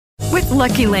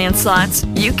Lucky Land Slots,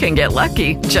 you can get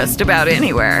lucky just about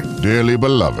anywhere. Dearly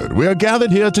beloved, we are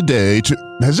gathered here today to...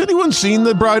 Has anyone seen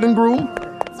the bride and groom?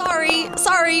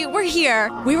 Sorry, we're here.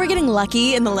 We were getting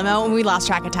lucky in the limo and we lost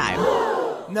track of time.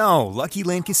 No, Lucky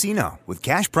Land Casino, with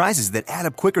cash prizes that add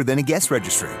up quicker than a guest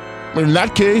registry. In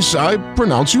that case, I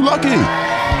pronounce you lucky.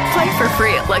 Play for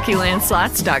free at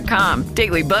LuckyLandSlots.com.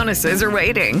 Daily bonuses are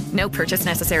waiting. No purchase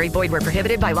necessary. Void where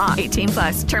prohibited by law.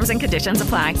 18+. Terms and conditions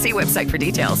apply. See website for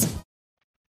details.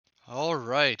 All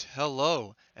right.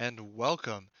 Hello and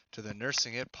welcome to the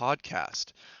Nursing It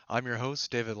podcast. I'm your host,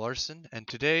 David Larson, and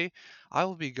today I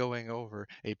will be going over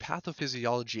a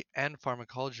pathophysiology and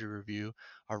pharmacology review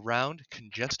around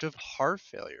congestive heart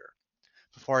failure.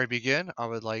 Before I begin, I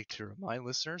would like to remind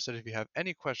listeners that if you have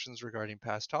any questions regarding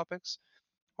past topics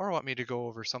or want me to go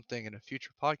over something in a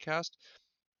future podcast,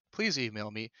 please email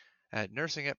me at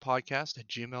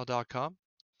nursingitpodcast@gmail.com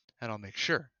and I'll make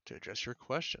sure to address your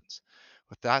questions.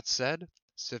 With that said,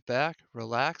 sit back,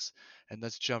 relax, and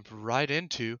let's jump right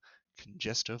into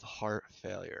congestive heart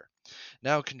failure.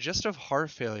 Now, congestive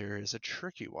heart failure is a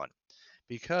tricky one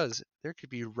because there could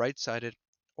be right-sided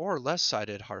or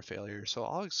left-sided heart failure, so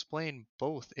I'll explain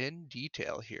both in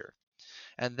detail here.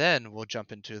 And then we'll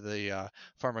jump into the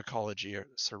pharmacology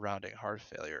surrounding heart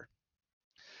failure.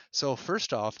 So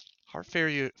first off, heart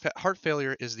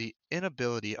failure is the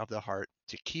inability of the heart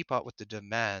to keep up with the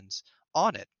demands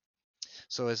on it.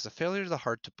 So it's the failure of the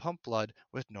heart to pump blood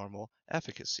with normal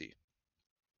efficacy.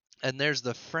 And there's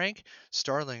the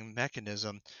Frank-Starling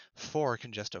mechanism for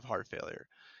congestive heart failure.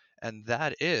 And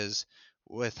that is,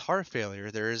 with heart failure,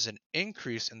 there is an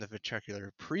increase in the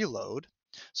ventricular preload,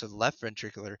 so the left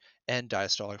ventricular and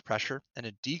diastolic pressure, and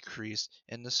a decrease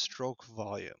in the stroke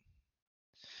volume.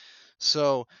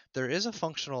 So there is a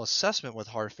functional assessment with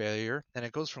heart failure, and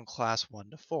it goes from class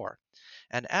 1 to 4.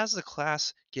 And as the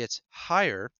class gets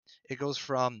higher, it goes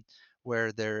from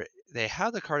where they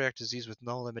have the cardiac disease with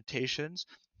no limitations,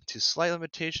 to slight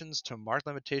limitations, to marked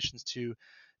limitations, to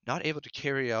not able to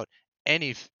carry out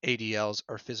any ADLs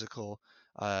or physical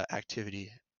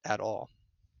activity at all.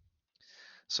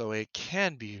 So it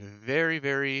can be very,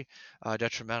 very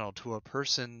detrimental to a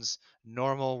person's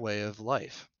normal way of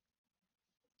life.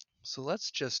 So let's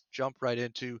just jump right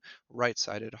into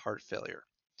right-sided heart failure.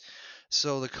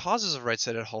 So the causes of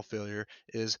right-sided heart failure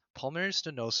is pulmonary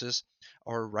stenosis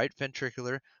or right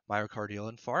ventricular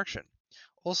myocardial infarction.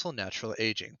 Also, natural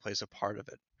aging plays a part of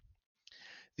it.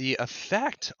 The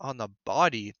effect on the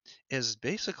body is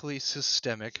basically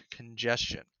systemic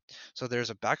congestion. So there's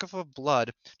a backup of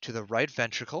blood to the right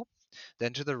ventricle,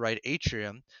 then to the right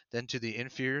atrium, then to the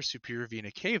inferior superior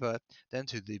vena cava, then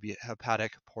to the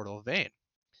hepatic portal vein.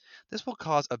 This will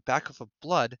cause a backup of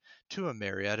blood to a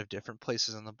myriad of different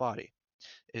places in the body.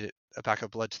 A backup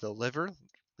of blood to the liver,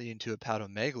 leading to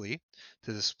hepatomegaly,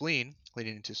 to the spleen,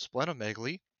 leading to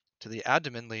splenomegaly, to the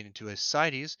abdomen, leading to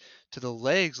ascites, to the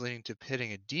legs, leading to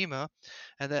pitting edema,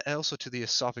 and then also to the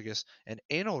esophagus and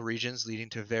anal regions, leading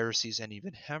to varices and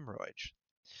even hemorrhage.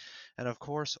 And of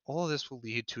course, all of this will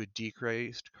lead to a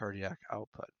decreased cardiac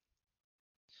output.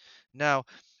 Now,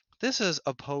 this is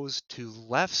opposed to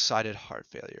left-sided heart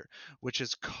failure, which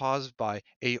is caused by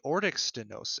aortic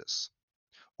stenosis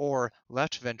or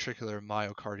left ventricular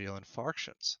myocardial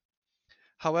infarctions.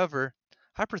 However,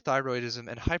 hyperthyroidism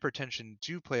and hypertension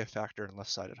do play a factor in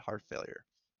left-sided heart failure.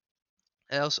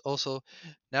 And also,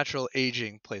 natural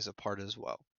aging plays a part as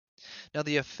well. Now,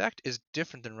 the effect is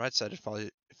different than right-sided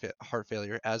heart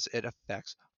failure as it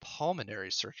affects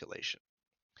pulmonary circulation.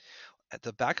 At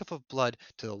the backup of blood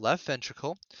to the left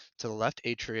ventricle, to the left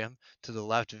atrium, to the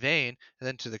left vein, and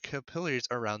then to the capillaries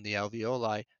around the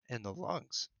alveoli and the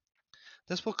lungs.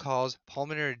 This will cause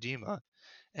pulmonary edema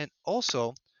and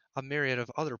also a myriad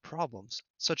of other problems,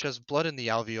 such as blood in the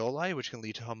alveoli, which can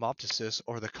lead to hemoptysis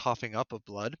or the coughing up of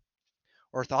blood,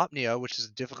 orthopnea, which is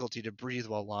difficulty to breathe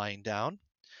while lying down,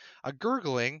 a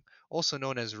gurgling, also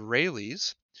known as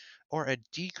Rayleigh's, or a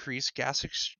decreased gas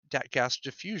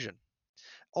diffusion.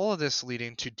 All of this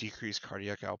leading to decreased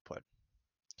cardiac output.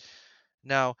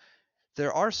 Now,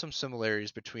 there are some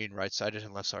similarities between right-sided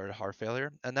and left-sided heart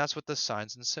failure, and that's with the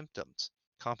signs and symptoms,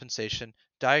 compensation,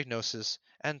 diagnosis,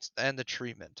 and the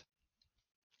treatment.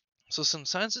 So some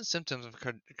signs and symptoms of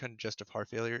congestive heart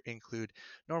failure include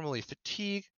normally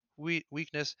fatigue,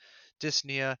 weakness,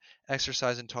 dyspnea,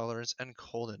 exercise intolerance, and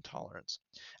cold intolerance.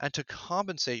 And to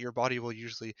compensate, your body will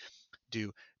usually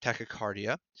do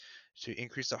tachycardia to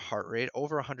increase the heart rate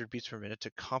over 100 beats per minute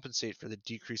to compensate for the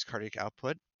decreased cardiac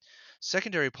output.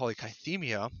 Secondary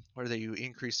polycythemia, where you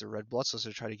increase the red blood cells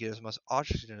to try to get as much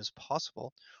oxygen as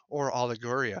possible, or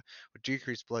oliguria, with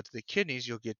decreased blood to the kidneys,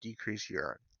 you'll get decreased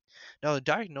urine. Now, the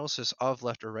diagnosis of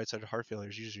left or right-sided heart failure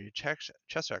is usually a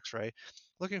chest x-ray,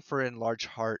 looking for enlarged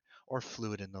heart or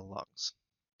fluid in the lungs.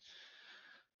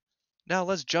 Now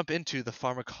let's jump into the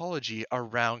pharmacology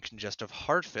around congestive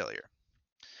heart failure.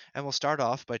 And we'll start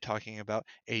off by talking about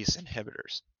ACE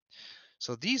inhibitors.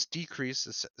 So these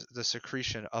decrease the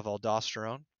secretion of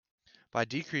aldosterone by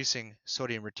decreasing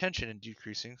sodium retention and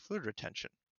decreasing fluid retention.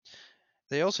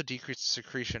 They also decrease the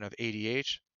secretion of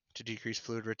ADH to decrease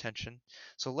fluid retention.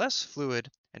 So less fluid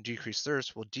and decreased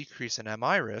thirst will decrease an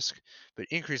MI risk, but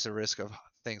increase the risk of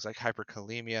things like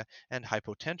hyperkalemia and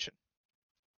hypotension.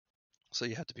 So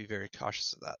you have to be very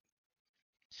cautious of that.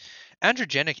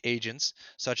 Androgenic agents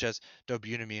such as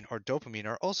dobutamine or dopamine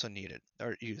are also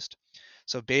used.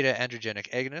 So beta androgenic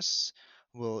agonists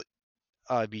will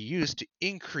be used to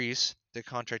increase the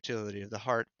contractility of the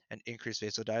heart and increase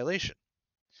vasodilation.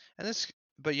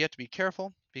 But you have to be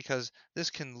careful because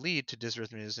this can lead to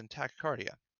dysrhythmias and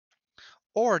tachycardia.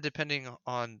 Or depending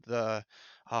on the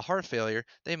heart failure,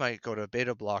 they might go to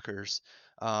beta blockers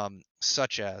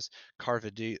such as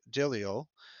carvedilol,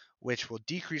 which will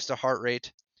decrease the heart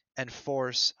rate and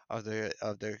force of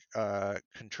the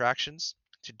contractions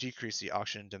to decrease the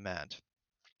oxygen demand.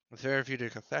 The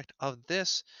therapeutic effect of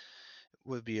this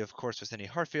would be, of course, with any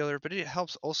heart failure, but it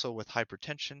helps also with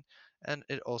hypertension, and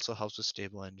it also helps with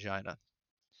stable angina.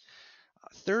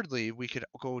 Thirdly, we could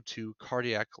go to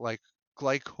cardiac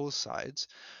glycosides,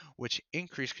 which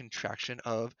increase contraction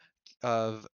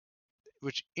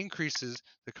which increases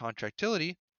the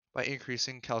contractility by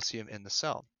increasing calcium in the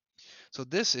cell. So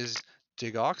this is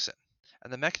digoxin,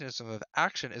 and the mechanism of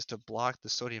action is to block the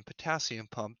sodium-potassium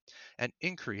pump and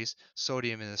increase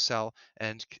sodium in the cell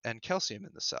and calcium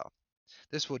in the cell.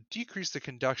 This will decrease the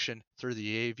conduction through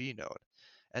the AV node,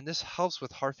 and this helps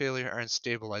with heart failure and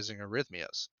stabilizing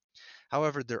arrhythmias.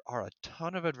 However, there are a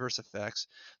ton of adverse effects,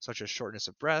 such as shortness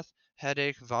of breath,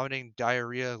 headache, vomiting,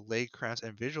 diarrhea, leg cramps,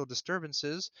 and visual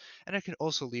disturbances, and it can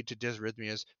also lead to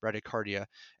dysrhythmias, bradycardia,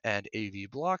 and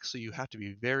AV block, so you have to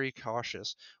be very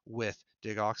cautious with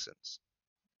digoxins.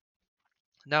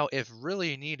 Now, if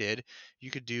really needed,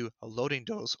 you could do a loading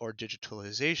dose or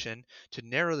digitalization to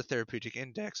narrow the therapeutic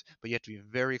index, but you have to be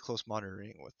very close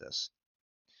monitoring with this.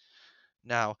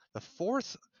 Now, the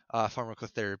fourth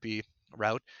pharmacotherapy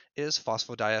route is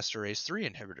phosphodiesterase 3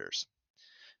 inhibitors.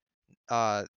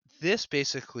 This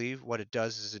basically, what it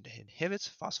does is it inhibits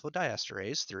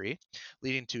phosphodiesterase 3,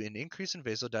 leading to an increase in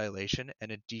vasodilation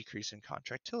and a decrease in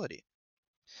contractility.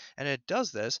 And it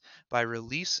does this by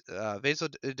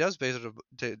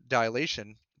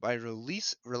vasodilation by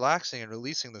relaxing and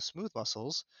releasing the smooth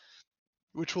muscles,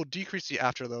 which will decrease the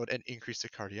afterload and increase the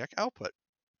cardiac output.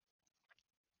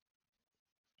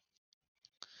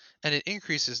 And it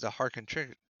increases the heart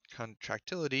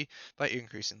contractility by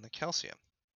increasing the calcium.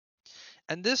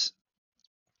 And this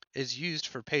is used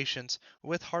for patients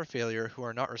with heart failure who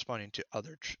are not responding to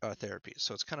other therapies,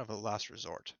 so it's kind of a last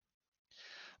resort.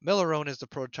 Milorone is the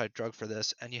prototype drug for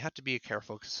this, and you have to be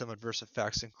careful because some adverse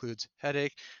effects includes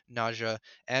headache, nausea,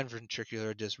 and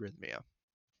ventricular dysrhythmia.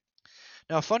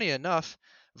 Now, funny enough,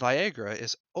 Viagra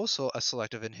is also a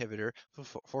selective inhibitor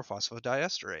for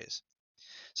phosphodiesterase.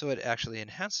 So it actually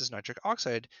enhances nitric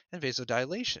oxide and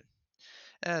vasodilation.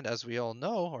 And as we all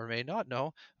know, or may not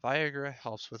know, Viagra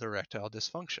helps with erectile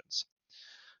dysfunctions.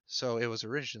 So it was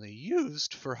originally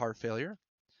used for heart failure,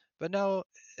 but now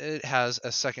it has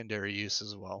a secondary use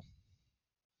as well.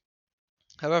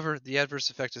 However, the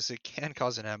adverse effect is it can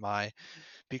cause an MI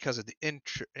because of the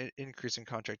increase in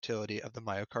contractility of the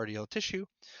myocardial tissue.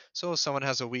 So if someone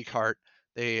has a weak heart,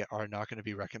 they are not going to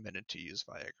be recommended to use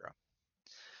Viagra.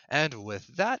 And with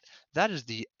that, that is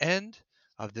the end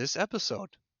of this episode.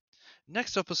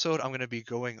 Next episode, I'm going to be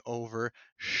going over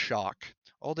shock,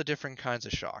 all the different kinds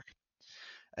of shock.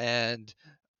 And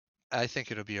I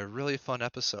think it'll be a really fun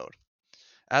episode.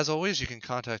 As always, you can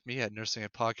contact me at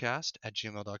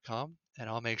nursingitpodcast@gmail.com, and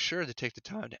I'll make sure to take the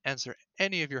time to answer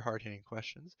any of your hard-hitting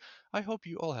questions. I hope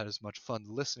you all had as much fun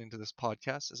listening to this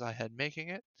podcast as I had making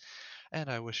it, and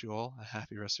I wish you all a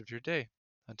happy rest of your day.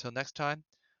 Until next time,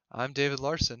 I'm David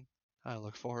Larson. I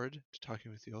look forward to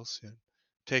talking with you all soon.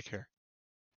 Take care.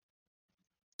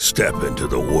 Step into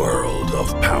the world of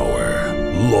power,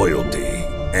 loyalty,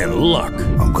 and luck.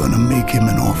 I'm gonna make him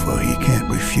an offer he can't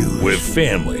refuse. With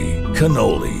family,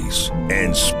 cannolis,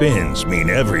 and spins mean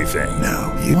everything.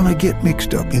 Now, you wanna get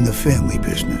mixed up in the family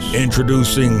business.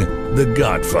 Introducing The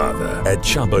Godfather at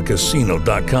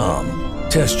ChumbaCasino.com.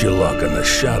 Test your luck in the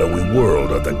shadowy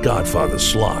world of The Godfather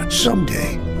slot.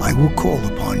 Someday, I will call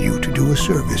upon you to do a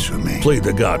service for me. Play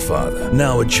The Godfather,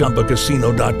 now at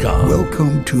ChumbaCasino.com.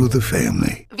 Welcome to the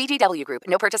family. VGW Group.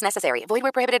 No purchase necessary. Void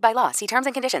where prohibited by law. See terms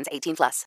and conditions. 18+.